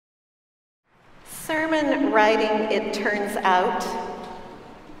Sermon writing, it turns out,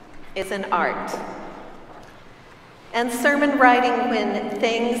 is an art. And sermon writing when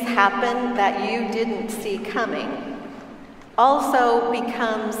things happen that you didn't see coming also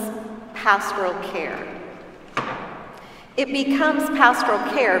becomes pastoral care. It becomes pastoral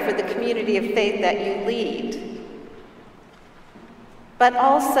care for the community of faith that you lead, but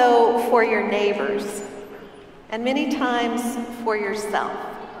also for your neighbors, and many times for yourself.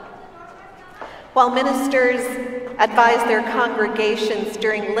 While ministers advise their congregations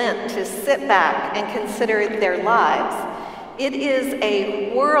during Lent to sit back and consider their lives, it is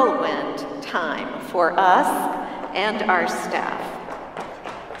a whirlwind time for us and our staff.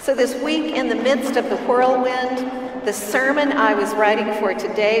 So this week, in the midst of the whirlwind, the sermon I was writing for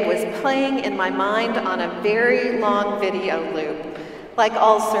today was playing in my mind on a very long video loop, like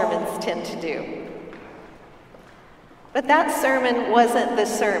all sermons tend to do. But that sermon wasn't the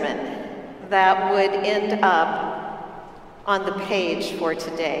sermon that would end up on the page for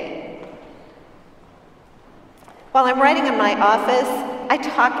today. While I'm writing in my office, I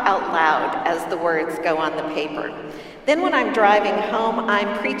talk out loud as the words go on the paper. Then when I'm driving home,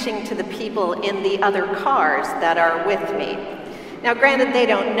 I'm preaching to the people in the other cars that are with me. Now, granted, they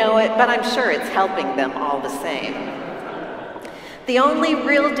don't know it, but I'm sure it's helping them all the same. The only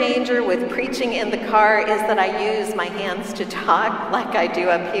real danger with preaching in the car is that I use my hands to talk like I do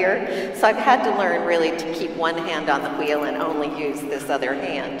up here, so I've had to learn really to keep one hand on the wheel and only use this other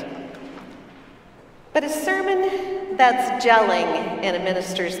hand. But a sermon that's gelling in a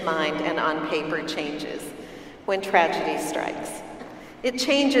minister's mind and on paper changes when tragedy strikes. It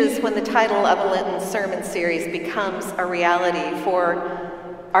changes when the title of a Lenten sermon series becomes a reality for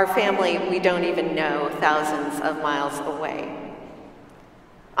our family we don't even know thousands of miles away.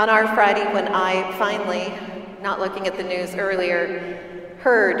 On our Friday, when I finally, not looking at the news earlier,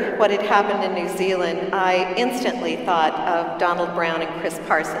 heard what had happened in New Zealand, I instantly thought of Donald Brown and Chris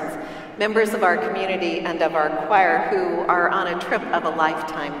Parsons, members of our community and of our choir who are on a trip of a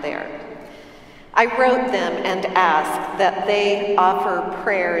lifetime there. I wrote them and asked that they offer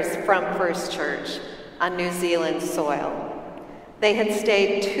prayers from First Church on New Zealand soil. They had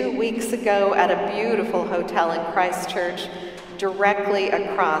stayed 2 weeks ago at a beautiful hotel in Christchurch, directly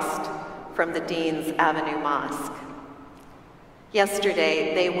across from the Dean's Avenue Mosque.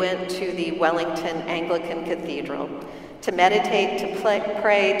 Yesterday, they went to the Wellington Anglican Cathedral to meditate, to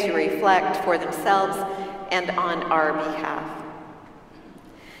pray, to reflect for themselves and on our behalf.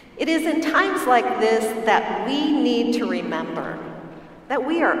 It is in times like this that we need to remember that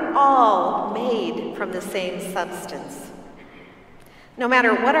we are all made from the same substance. No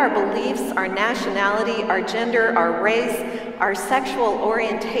matter what our beliefs, our nationality, our gender, our race, our sexual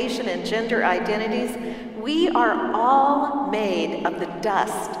orientation and gender identities, we are all made of the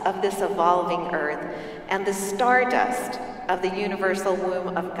dust of this evolving earth and the stardust of the universal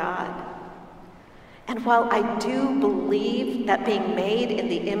womb of God. And while I do believe that being made in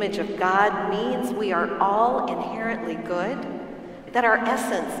the image of God means we are all inherently good, that our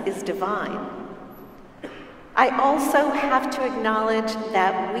essence is divine, I also have to acknowledge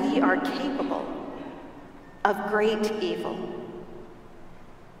that we are capable of great evil.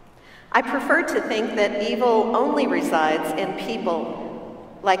 I prefer to think that evil only resides in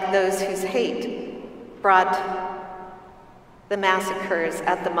people like those whose hate brought the massacres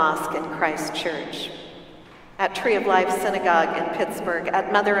at the mosque in Christchurch, at Tree of Life Synagogue in Pittsburgh,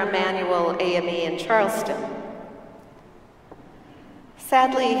 at Mother Emanuel AME in Charleston.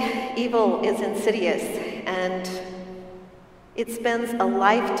 Sadly, evil is insidious, and it spends a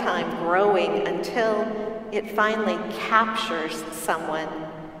lifetime growing until it finally captures someone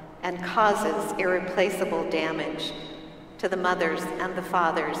and causes irreplaceable damage to the mothers and the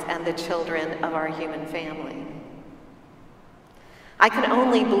fathers and the children of our human family. I can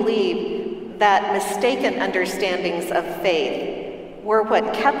only believe that mistaken understandings of faith were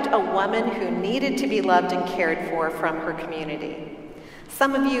what kept a woman who needed to be loved and cared for from her community.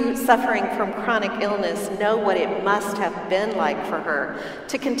 Some of you suffering from chronic illness know what it must have been like for her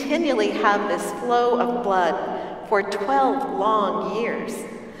to continually have this flow of blood for 12 long years.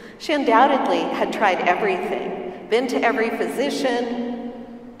 She undoubtedly had tried everything, been to every physician,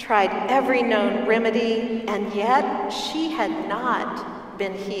 tried every known remedy, and yet she had not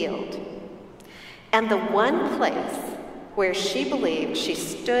been healed. And the one place where she believed she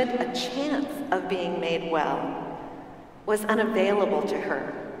stood a chance of being made well was unavailable to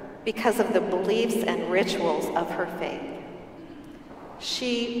her because of the beliefs and rituals of her faith.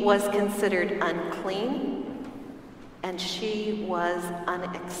 She was considered unclean, and she was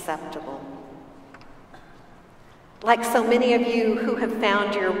unacceptable. Like so many of you who have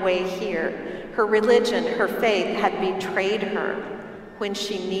found your way here, Her religion, her faith had betrayed her when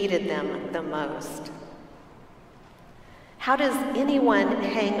she needed them the most. How does anyone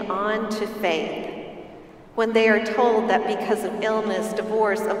hang on to faith when they are told that because of illness,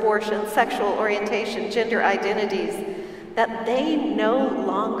 divorce, abortion, sexual orientation, gender identities, that they no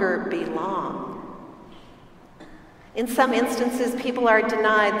longer belong? In some instances, people are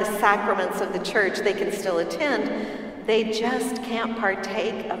denied the sacraments of the church. They can still attend. They just can't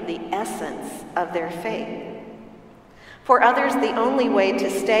partake of the essence of their faith. For others, the only way to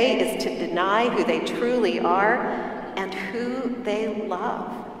stay is to deny who they truly are and who they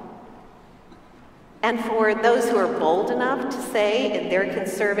love. And for those who are bold enough to say in their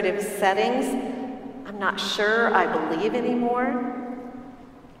conservative settings, "I'm not sure I believe anymore,"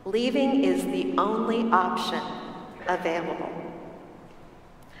 leaving is the only option available.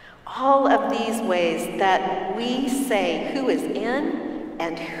 All of these ways that we say who is in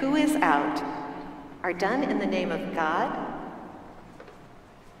and who is out are done in the name of God.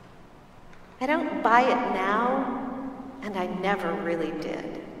 I don't buy it now, and I never really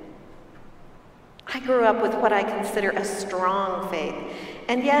did. I grew up with what I consider a strong faith,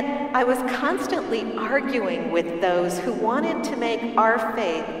 and yet I was constantly arguing with those who wanted to make our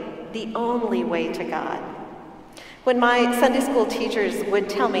faith the only way to God. When my Sunday school teachers would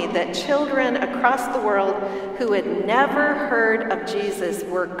tell me that children across the world who had never heard of Jesus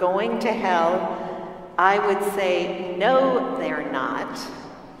were going to hell, I would say, "No, they're not."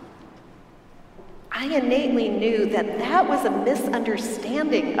 I innately knew that that was a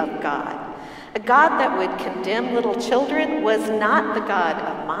misunderstanding of God. A God that would condemn little children was not the God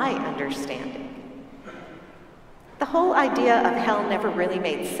of my understanding. The whole idea of hell never really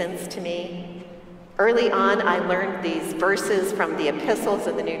made sense to me. Early on, I learned these verses from the epistles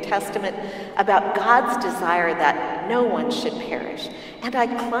of the New Testament about God's desire that no one should perish, and I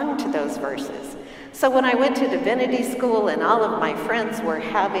clung to those verses. So when I went to divinity school and all of my friends were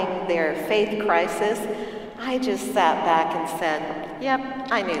having their faith crisis, I just sat back and said, "Yep,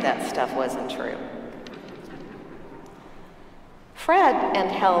 I knew that stuff wasn't true." Fred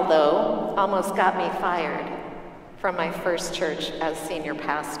and hell, though, almost got me fired from my first church as senior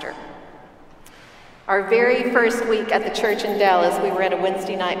pastor. Our very first week at the church in Dallas, we were at a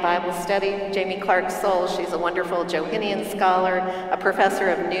Wednesday night Bible study. Jamie Clark Soul, she's a wonderful Johannine scholar, a professor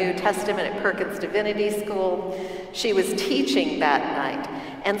of New Testament at Perkins Divinity School. She was teaching that night,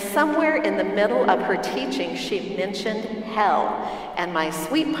 and somewhere in the middle of her teaching, she mentioned hell. And my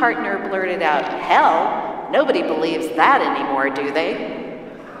sweet partner blurted out, "Hell? Nobody believes that anymore, do they?"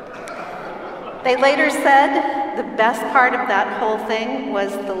 They later said the best part of that whole thing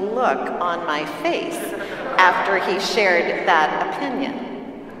was the look on my face after he shared that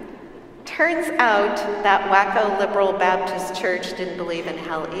opinion. Turns out that wacko liberal Baptist church didn't believe in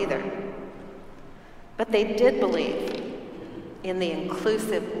hell either. But they did believe in the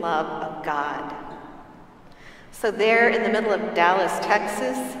inclusive love of God. So there in the middle of Dallas,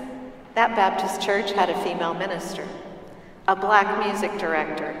 Texas, that Baptist church had a female minister, a black music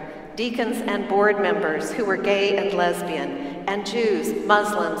director, deacons and board members who were gay and lesbian, and Jews,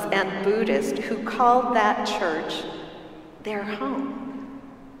 Muslims, and Buddhists who called that church their home.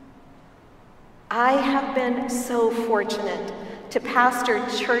 I have been so fortunate to pastor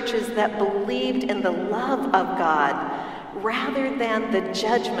churches that believed in the love of God rather than the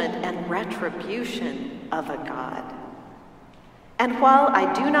judgment and retribution of a God. And while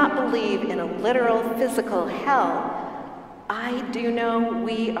I do not believe in a literal physical hell, I do know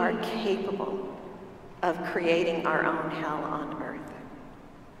we are capable of creating our own hell on earth.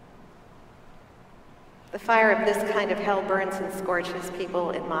 The fire of this kind of hell burns and scorches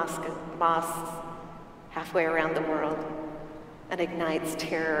people in mosques halfway around the world and ignites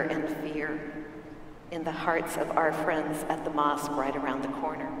terror and fear in the hearts of our friends at the mosque right around the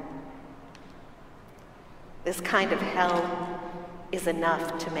corner. This kind of hell is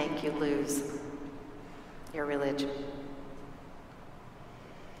enough to make you lose your religion.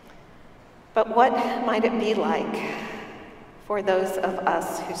 But what might it be like for those of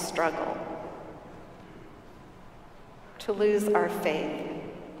us who struggle to lose our faith,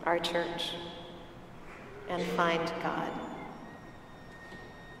 our church, and find God?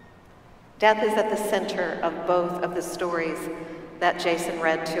 Death is at the center of both of the stories that Jason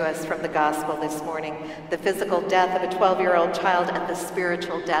read to us from the gospel this morning. The physical death of a 12-year-old child and the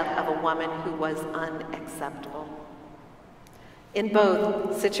spiritual death of a woman who was unacceptable. In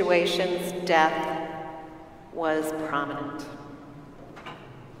both situations, death was prominent.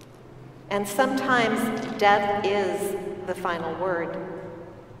 And sometimes death is the final word.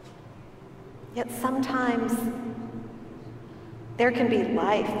 Yet sometimes there can be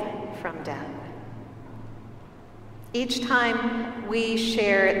life from death. Each time we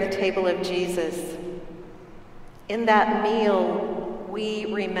share at the table of Jesus, in that meal, we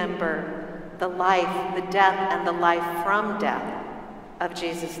remember the life, the death, and the life from death of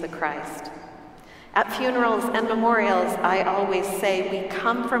Jesus the Christ. At funerals and memorials, I always say we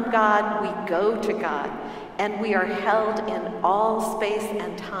come from God, we go to God, and we are held in all space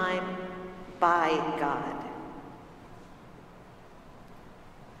and time by God.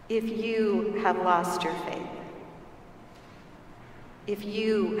 If you have lost your faith, if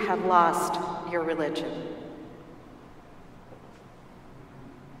you have lost your religion,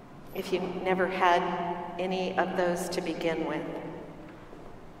 if you never had any of those to begin with,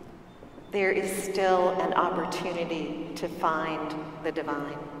 there is still an opportunity to find the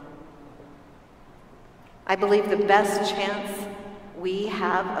divine. I believe the best chance we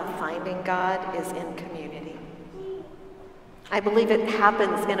have of finding God is in community. I believe it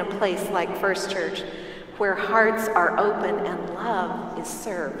happens in a place like First Church, where hearts are open and love is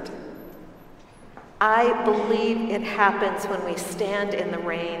served. I believe it happens when we stand in the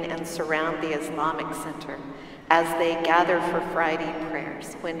rain and surround the Islamic Center as they gather for Friday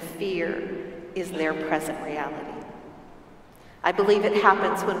prayers, when fear is their present reality. I believe it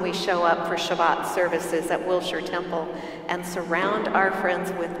happens when we show up for Shabbat services at Wilshire Temple and surround our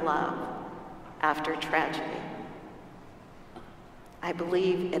friends with love after tragedy. I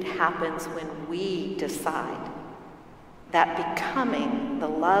believe it happens when we decide that becoming the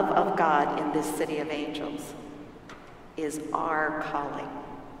love of God in this city of angels is our calling.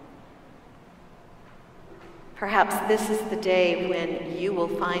 Perhaps this is the day when you will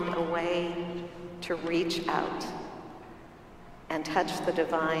find a way to reach out and touch the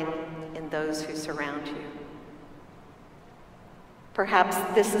divine in those who surround you. Perhaps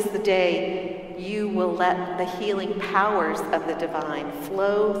this is the day you will let the healing powers of the divine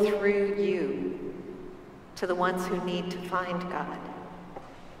flow through you to the ones who need to find God.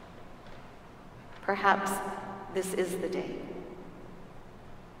 Perhaps this is the day.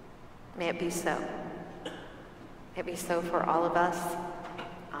 May it be so. May it be so for all of us.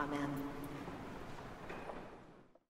 Amen.